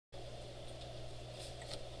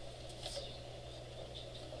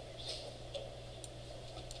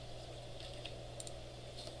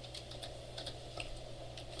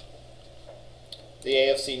the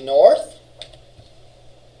AFC North.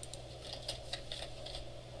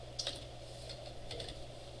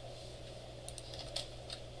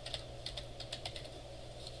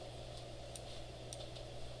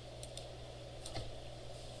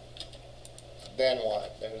 Then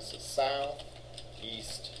what? There's the South,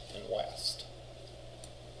 East, and West.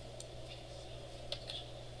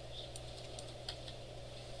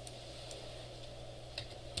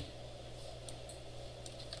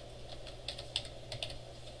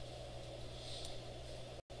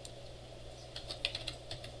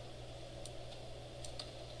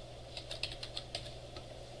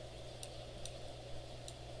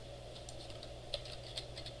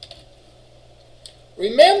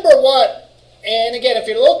 Remember what, and again, if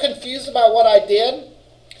you're a little confused about what I did,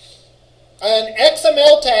 an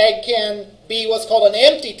XML tag can be what's called an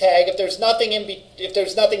empty tag if there's nothing if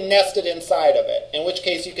there's nothing nested inside of it, in which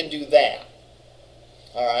case you can do that.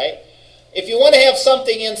 All right. If you want to have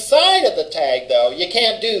something inside of the tag, though, you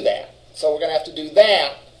can't do that. So we're going to have to do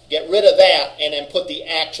that, get rid of that, and then put the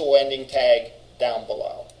actual ending tag down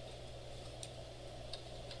below.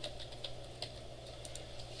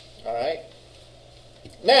 All right.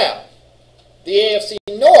 Now, the AFC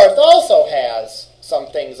North also has some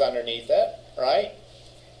things underneath it, right?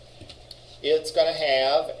 It's going to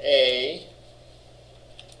have a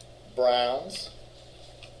Browns.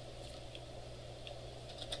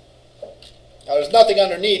 Now, there's nothing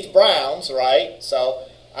underneath Browns, right? So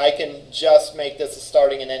I can just make this a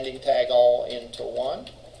starting and ending tag all into one.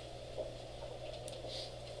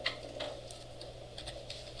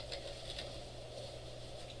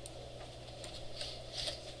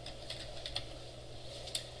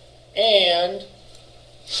 And do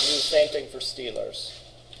the same thing for Steelers.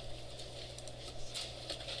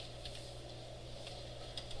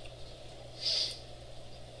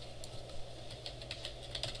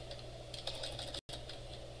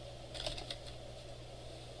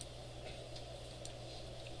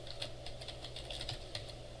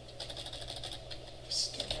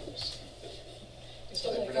 He's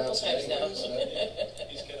done it a couple times now.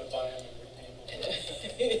 He's going to buy him and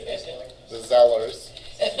rename him. The Zellers.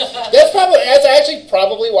 That's actually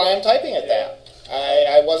probably why I'm typing it that.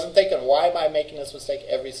 I wasn't thinking, why am I making this mistake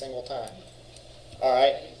every single time? All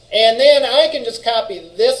right. And then I can just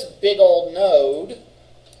copy this big old node,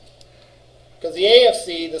 because the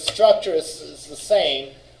AFC, the structure is the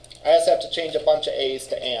same. I just have to change a bunch of A's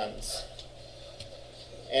to N's.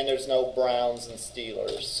 And there's no Browns and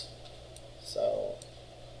Steelers. So,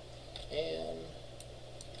 N.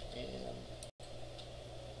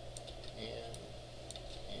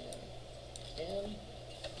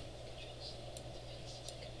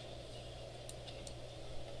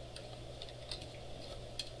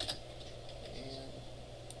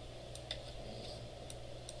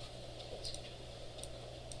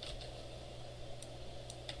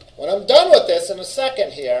 When I'm done with this in a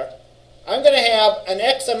second here, I'm going to have an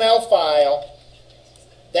XML file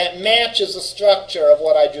that matches the structure of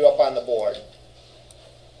what I drew up on the board.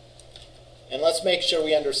 And let's make sure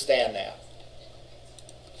we understand that.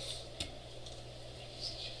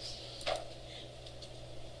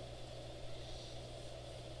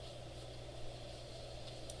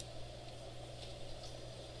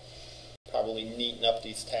 Probably neaten up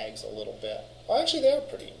these tags a little bit. Well, actually, they're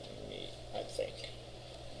pretty neat, I think.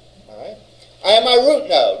 All right. I have my root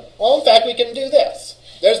node. Well, in fact, we can do this.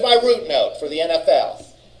 There's my root node for the NFL.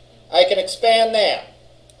 I can expand that.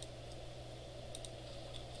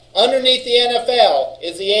 Underneath the NFL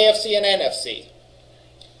is the AFC and NFC.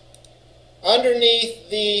 Underneath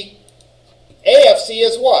the AFC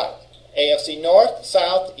is what? AFC North,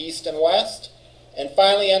 South, East, and West. And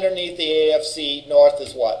finally, underneath the AFC North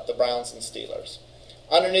is what? The Browns and Steelers.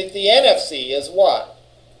 Underneath the NFC is what?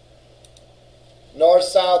 North,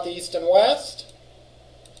 South, East, and West.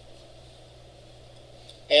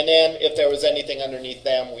 And then if there was anything underneath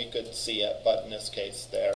them, we could see it. But in this case,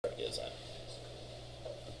 there isn't.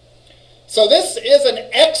 So this is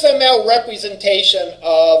an XML representation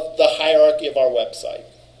of the hierarchy of our website.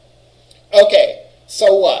 Okay,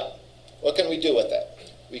 so what? What can we do with it?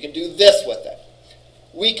 We can do this with it.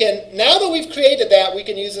 We can, now that we've created that, we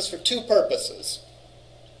can use this for two purposes.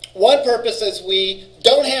 One purpose is we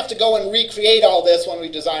don't have to go and recreate all this when we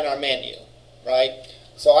design our menu, right?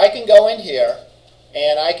 So I can go in here,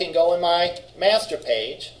 and I can go in my master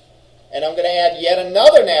page, and I'm going to add yet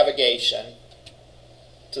another navigation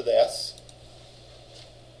to this.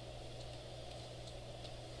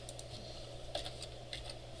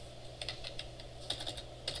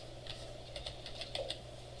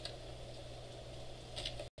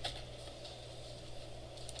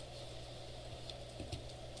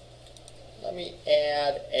 let me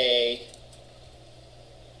add a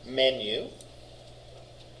menu.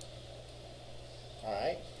 All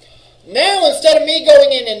right. Now, instead of me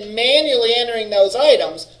going in and manually entering those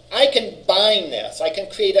items, I can bind this. I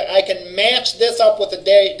can match this up with a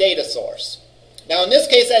data source. Now, in this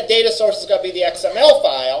case, that data source is going to be the XML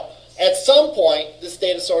file. At some point, this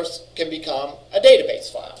data source can become a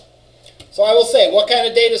database file. So I will say, what kind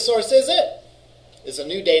of data source is it? It's a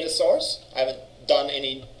new data source. I haven't done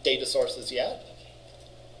any data sources yet.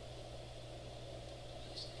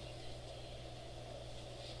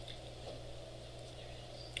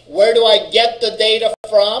 Where do I get the data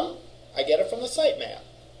from? I get it from the sitemap.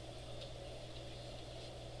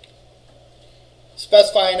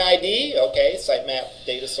 Specify an ID. Okay, sitemap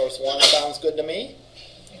data source 1 sounds good to me.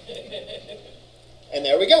 And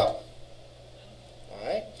there we go. All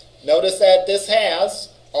right. Notice that this has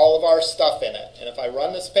all of our stuff in it. And if I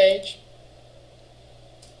run this page,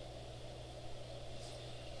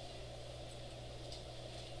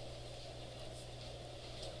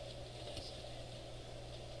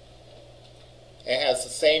 it has the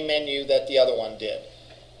same menu that the other one did.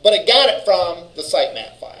 But it got it from the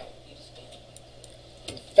sitemap file.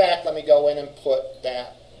 In fact, let me go in and put a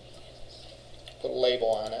label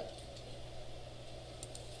on it.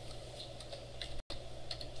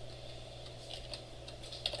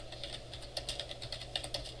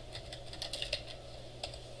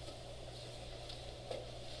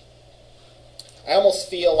 I almost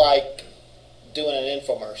feel like doing an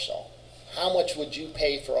infomercial. How much would you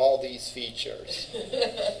pay for all these features?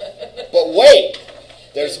 But wait,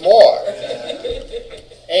 there's more.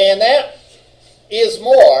 And that is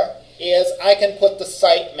more is I can put the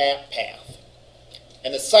sitemap path.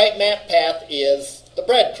 And the sitemap path is the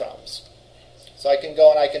breadcrumbs. So I can go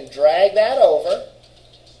and I can drag that over.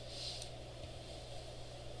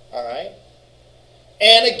 All right.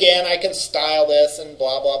 And again, I can style this and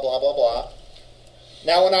blah, blah, blah, blah, blah.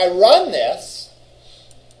 Now when I run this,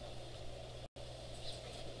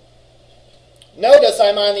 notice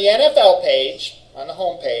I'm on the NFL page, on the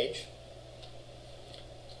home page.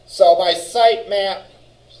 So my sitemap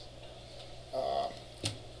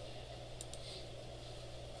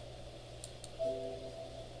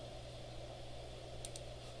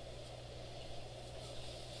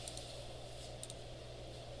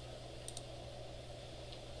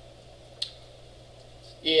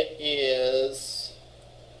it is,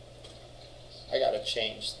 I gotta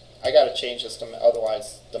change this to,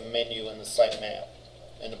 otherwise the menu and the sitemap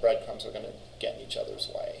and the breadcrumbs are gonna get in each other's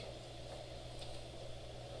way.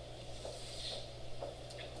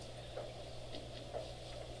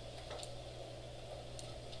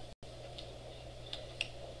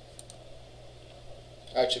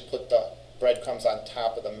 I actually put the breadcrumbs on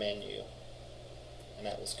top of the menu, and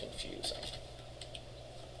that was confusing.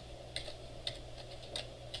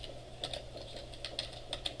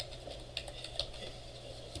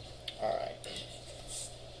 All right.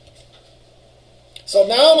 So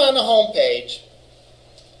now I'm on the home page,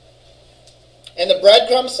 and the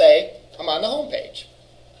breadcrumbs say I'm on the home page.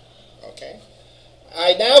 Okay.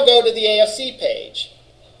 I now go to the AFC page.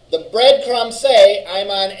 The breadcrumbs say I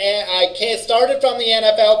started from the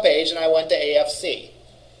NFL page and I went to AFC.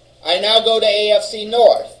 I now go to AFC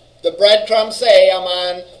North. The breadcrumbs say I'm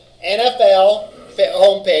on NFL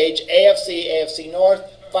homepage, AFC North.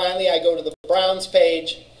 Finally, I go to the Browns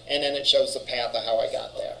page, and then it shows the path of how I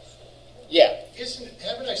got there. Yeah?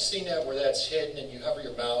 Haven't I seen that where that's hidden and you hover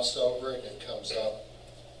your mouse over it and it comes up?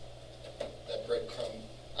 That breadcrumb.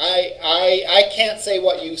 I can't say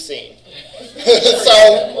what you've seen.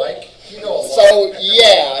 So, Mike, you know a lot. So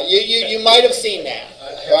yeah, you might have seen that,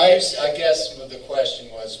 right? I guess the question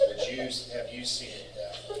was, have you seen it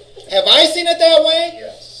that way? Have I seen it that way?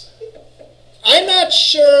 Yes. I'm not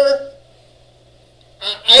sure.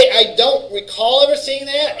 I don't recall ever seeing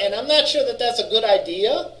that, and I'm not sure that that's a good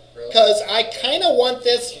idea, because I kind of want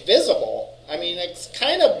this visible. I mean, it's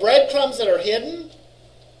kind of breadcrumbs that are hidden.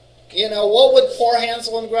 You know, what would poor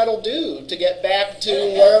Hansel and Gretel do to get back to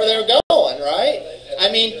wherever they're going, right? I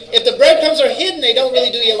mean, if the breadcrumbs are hidden, they don't really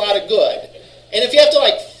do you a lot of good. And if you have to,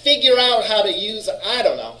 like, figure out how to use, I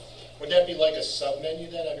don't know. Would that be like a sub-menu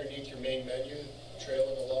then underneath your main menu,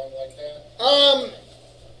 trailing along like that?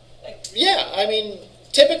 Yeah, I mean,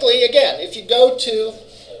 typically, again, if you go to...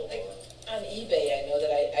 Like on eBay, I know that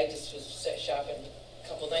I just was shopping a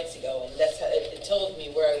couple nights ago, and that's how it told me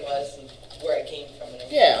where I was and where I came from.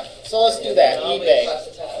 And yeah, so let's do that, all the way eBay. across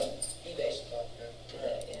the top. eBay.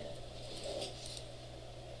 Yeah.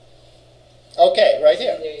 Okay, right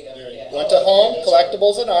here. There you go. Yeah. Went to home,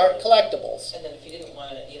 collectibles and art, collectibles. And then if you didn't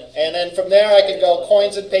want to, And then from there I could go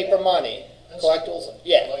coins and paper money. Collectibles,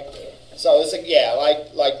 yeah. So it's yeah,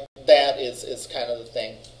 like that is kind of the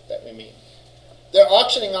thing that we mean. They're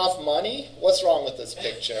auctioning off money? What's wrong with this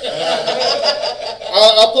picture?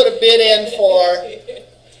 I'll put a bid in for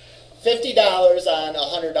 $50 on a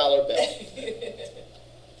 $100 bill.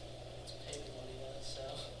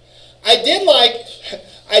 I did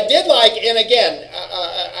like, and again,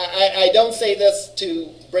 I don't say this to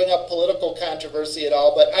bring up political controversy at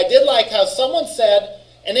all, but I did like how someone said,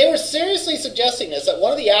 and they were seriously suggesting this, that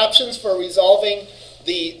one of the options for resolving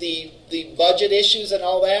the budget issues and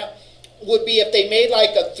all that would be if they made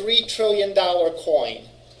like a $3 trillion coin.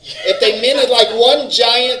 If they minted like one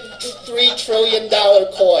giant $3 trillion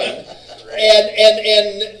coin,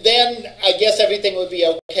 and then I guess everything would be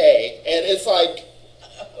okay. And it's like,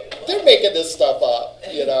 they're making this stuff up,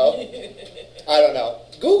 you know. I don't know.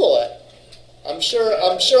 Google it. I'm sure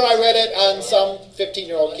I read it on some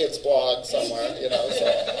 15-year-old kid's blog somewhere, you know. So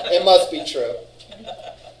it must be true.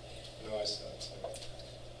 No, I saw it.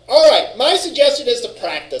 All right, my suggestion is to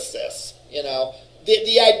practice this. You know,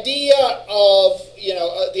 the idea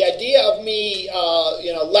of me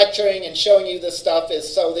lecturing and showing you this stuff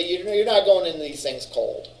is so that you're not going into these things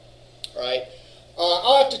cold, right?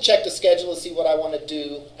 I'll have to check the schedule to see what I want to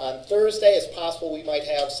do on Thursday. It's possible we might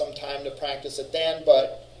have some time to practice it then,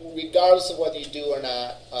 but regardless of whether you do or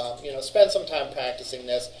not, spend some time practicing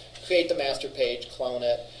this. Create the master page, clone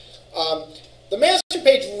it. The master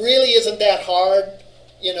page really isn't that hard,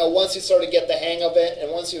 once you sort of get the hang of it,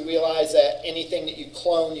 and once you realize that anything that you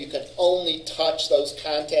clone, you can only touch those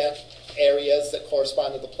content areas that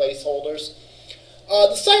correspond to the placeholders.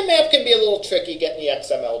 The sitemap can be a little tricky getting the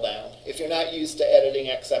XML down if you're not used to editing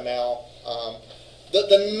XML.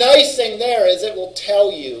 The nice thing there is it will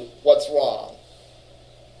tell you what's wrong.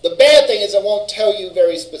 The bad thing is it won't tell you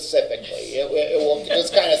very specifically. It will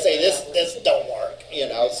just kind of say this don't work,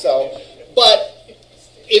 So, but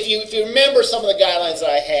if you remember some of the guidelines that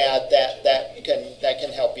I had, that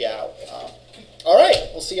can help you out. All right,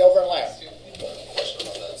 we'll see you over in lab. Question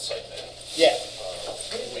on that sitemap. Yeah.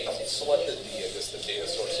 We selected the data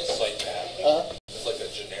source as sitemap. It's like a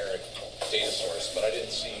generic data source, but I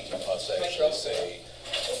didn't see us actually say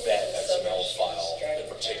that XML file in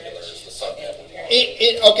particular is the sitemap.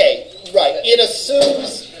 Okay, right. It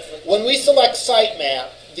assumes when we select sitemap,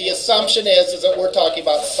 the assumption is that we're talking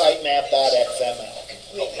about sitemap.xml.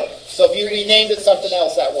 Okay. So if you renamed it something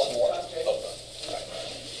else, that wouldn't work.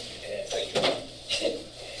 Thank you.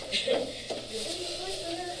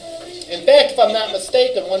 In fact, if I'm not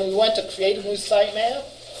mistaken, when we went to create a new sitemap,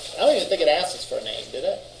 I don't even think it asked us for a name, did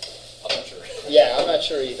it? I'm not sure. Yeah, I'm not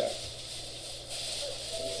sure either.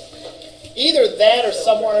 Either that or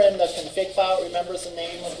somewhere in the config file remembers the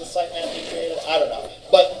name of the sitemap we created. I don't know.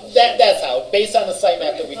 But that's how, based on the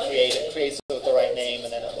sitemap that we create, it creates it with the right name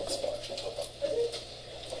and then it looks for it.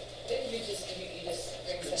 You just bring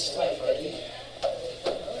something like that.